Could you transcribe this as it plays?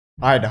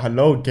Alright,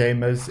 hello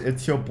gamers,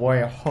 it's your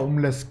boy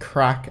Homeless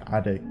Crack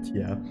Addict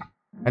here.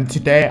 And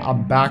today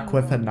I'm back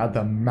with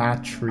another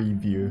match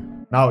review.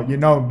 Now, you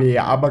know me,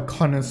 I'm a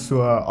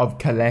connoisseur of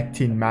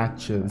collecting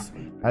matches.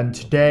 And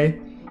today,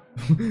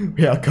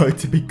 we are going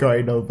to be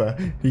going over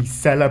the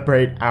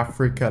Celebrate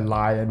Africa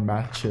Lion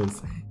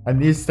matches. And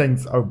these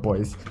things, oh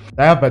boys,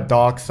 they have a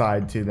dark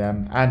side to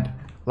them. And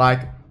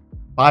like,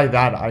 by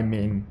that I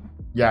mean,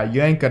 yeah,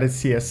 you ain't gonna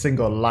see a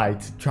single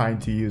light trying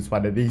to use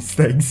one of these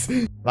things.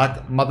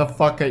 Like,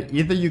 motherfucker,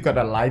 either you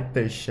gotta light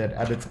this shit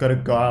and it's gonna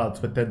go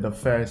out within the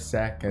first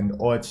second,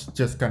 or it's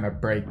just gonna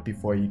break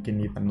before you can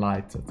even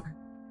light it.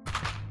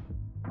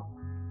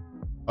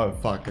 Oh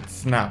fuck, it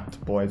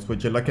snapped, boys.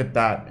 Would you look at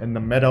that? In the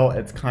middle,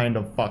 it's kind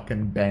of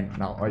fucking bent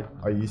now.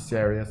 Are you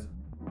serious?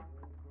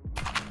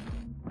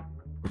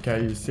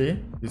 Okay, you see?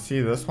 You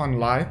see this one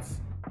lights?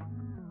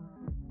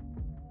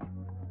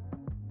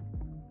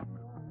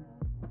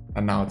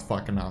 And now it's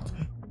fucking out.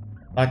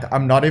 Like,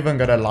 I'm not even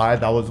gonna lie,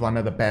 that was one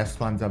of the best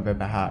ones I've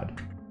ever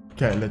had.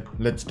 Okay,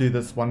 let's do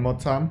this one more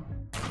time.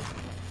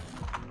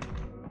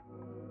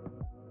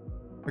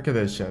 Look at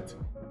this shit.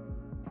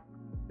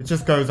 It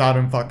just goes out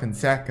in fucking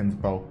seconds,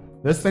 bro.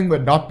 This thing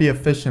would not be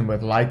efficient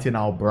with lighting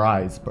our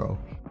braais, bro.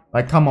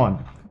 Like, come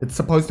on. It's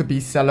supposed to be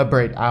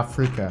Celebrate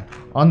Africa.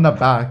 On the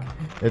back,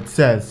 it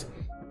says,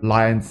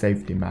 Lion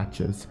safety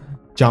matches.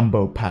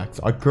 Jumbo packs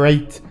are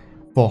great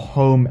for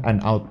home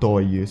and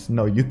outdoor use.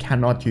 No, you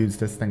cannot use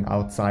this thing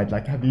outside.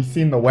 Like, have you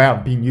seen the way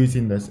I've been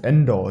using this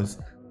indoors?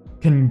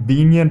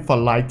 Convenient for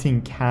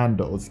lighting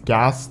candles,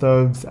 gas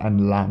stoves,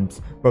 and lamps.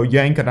 Bro, you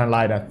ain't gonna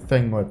light a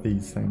thing with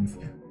these things.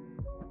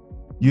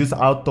 Use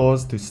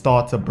outdoors to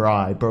start a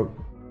braai, bro.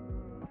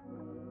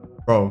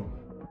 Bro.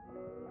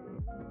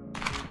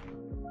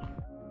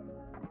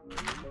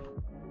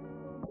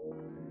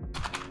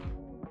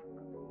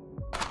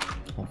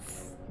 Oh,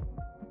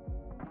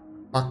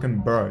 fucking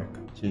broke.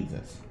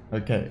 Jesus.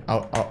 Okay,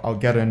 I'll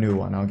get a new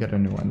one. I'll get a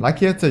new one.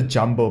 Lucky it's a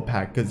jumbo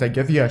pack because they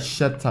give you a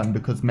shit ton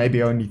because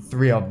maybe only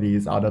 3 of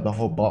these out of the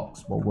whole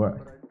box will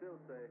work.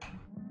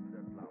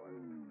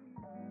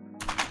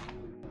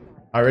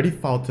 I already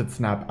felt it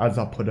snap as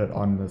I put it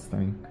on this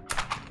thing.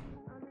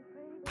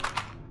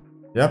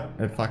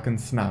 Yep, it fucking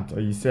snapped. Are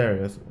you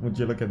serious? Would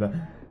you look at that?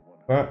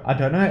 Bro, I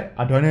don't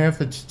know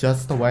if it's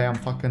just the way I'm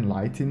fucking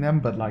lighting them,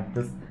 but like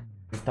this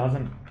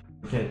doesn't.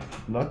 Okay,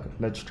 look,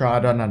 let's try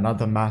it on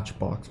another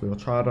matchbox. We'll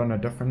try it on a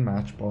different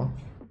matchbox.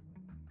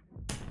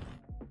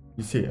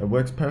 You see, it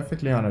works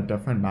perfectly on a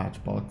different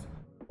matchbox.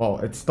 Well,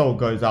 it still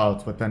goes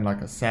out within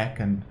like a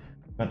second,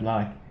 but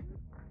like,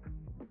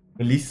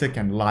 at least it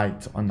can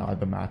light on the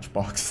other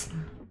matchbox.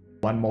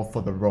 One more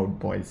for the road,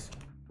 boys.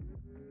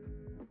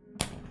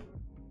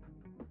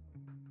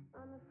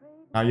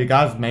 Now you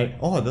guys may,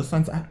 oh, this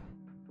one's,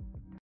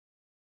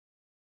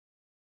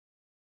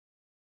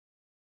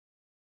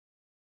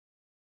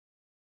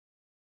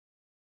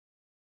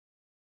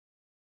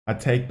 I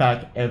take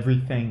back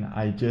everything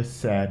I just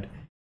said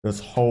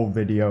this whole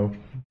video.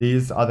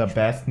 These are the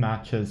best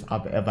matches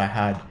I've ever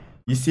had.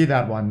 You see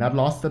that one? That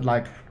lasted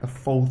like a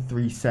full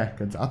 3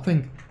 seconds. I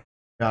think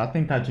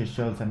that just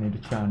shows I need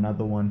to try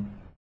another one.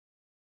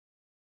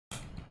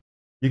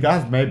 You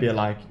guys may be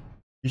like,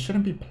 you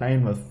shouldn't be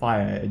playing with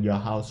fire in your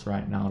house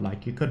right now.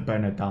 Like, you could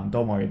burn it down.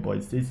 Don't worry,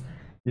 boys. These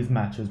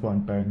matches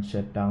won't burn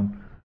shit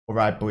down.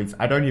 Alright, boys,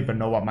 I don't even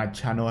know what my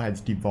channel has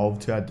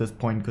devolved to at this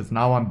point because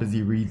now I'm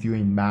busy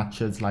reviewing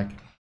matches. Like,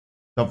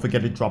 don't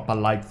forget to drop a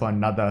like for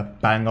another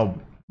banger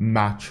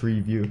match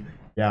review.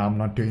 Yeah, I'm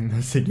not doing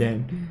this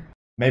again.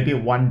 Maybe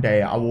one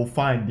day I will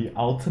find the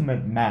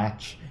ultimate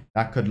match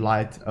that could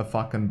light a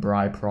fucking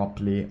braai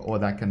properly or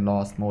that can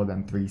last more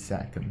than 3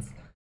 seconds.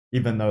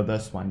 Even though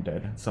this one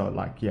did. So,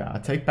 like, yeah, I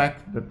take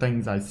back the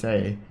things I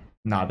say.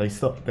 Nah, they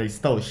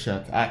still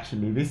shit.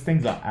 Actually, these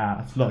things are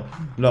ass. Look,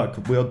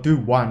 we'll do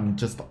one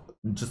just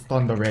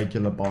on the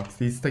regular box.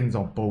 These things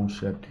are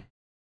bullshit.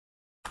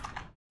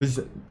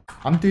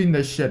 I'm doing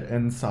this shit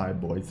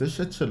inside, boys. This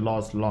shit should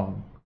last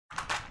long.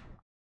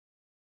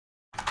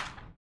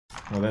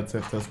 Well, that's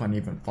if this one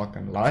even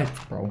fucking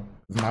lights, bro.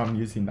 Because now I'm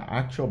using the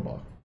actual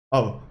box.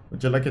 Oh,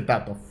 would you look at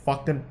that? The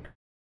fucking...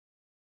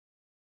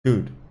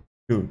 Dude,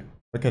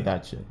 look at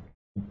that shit.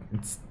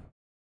 It's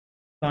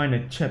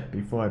starting to chip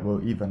before it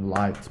will even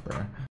light,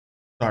 bro.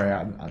 Sorry,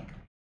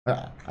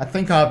 I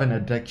think I have an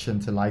addiction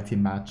to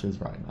lighting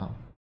matches right now.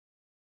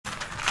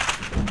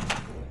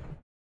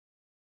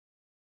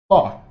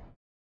 Fuck.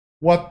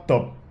 What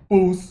the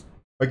boost?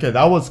 Okay,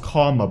 that was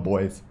karma,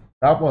 boys.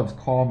 That was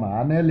karma.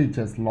 I nearly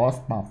just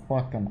lost my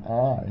fucking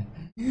eye.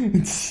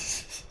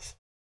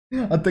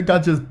 I think I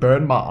just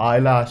burned my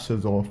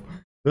eyelashes off.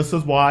 This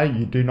is why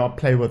you do not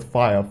play with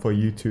fire for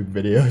YouTube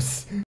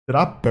videos. Did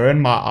I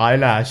burn my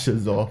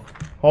eyelashes off?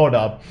 Hold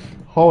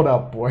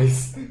up,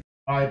 boys.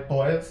 Alright,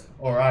 boys.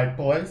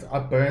 I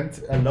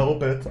burnt a little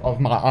bit of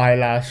my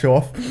eyelash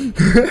off.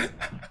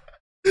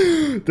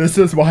 This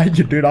is why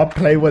you do not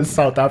play with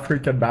South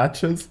African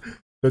matches.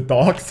 The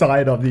dark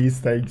side of these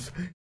things.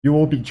 You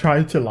will be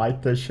trying to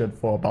light this shit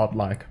for about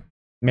like,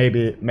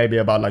 maybe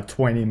about like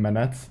 20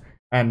 minutes.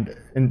 And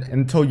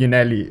until you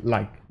nearly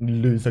like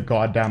lose a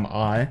goddamn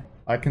eye.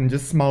 I can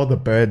just smell the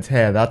bird's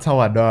hair. That's how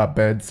I know I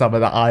burned some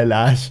of the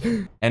eyelash.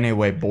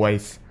 Anyway,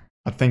 boys,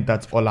 I think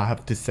that's all I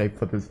have to say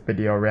for this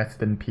video.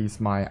 Rest in peace,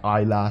 my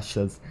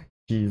eyelashes.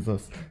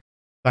 Jesus.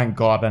 Thank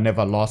God I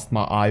never lost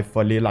my eye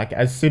fully. Like,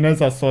 as soon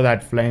as I saw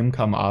that flame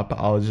come up,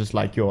 I was just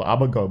like, yo, I'm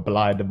gonna go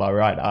blind in my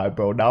right eye,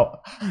 bro. Now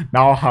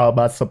how am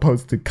I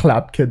supposed to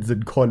clap kids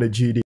in Call of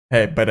Duty?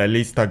 Hey, but at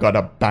least I got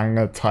a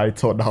banger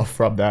title now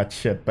from that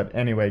shit. But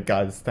anyway,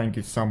 guys, thank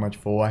you so much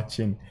for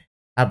watching.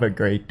 Have a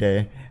great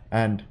day.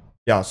 And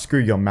yeah, screw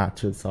your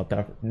matches out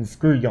there.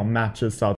 Screw your matches out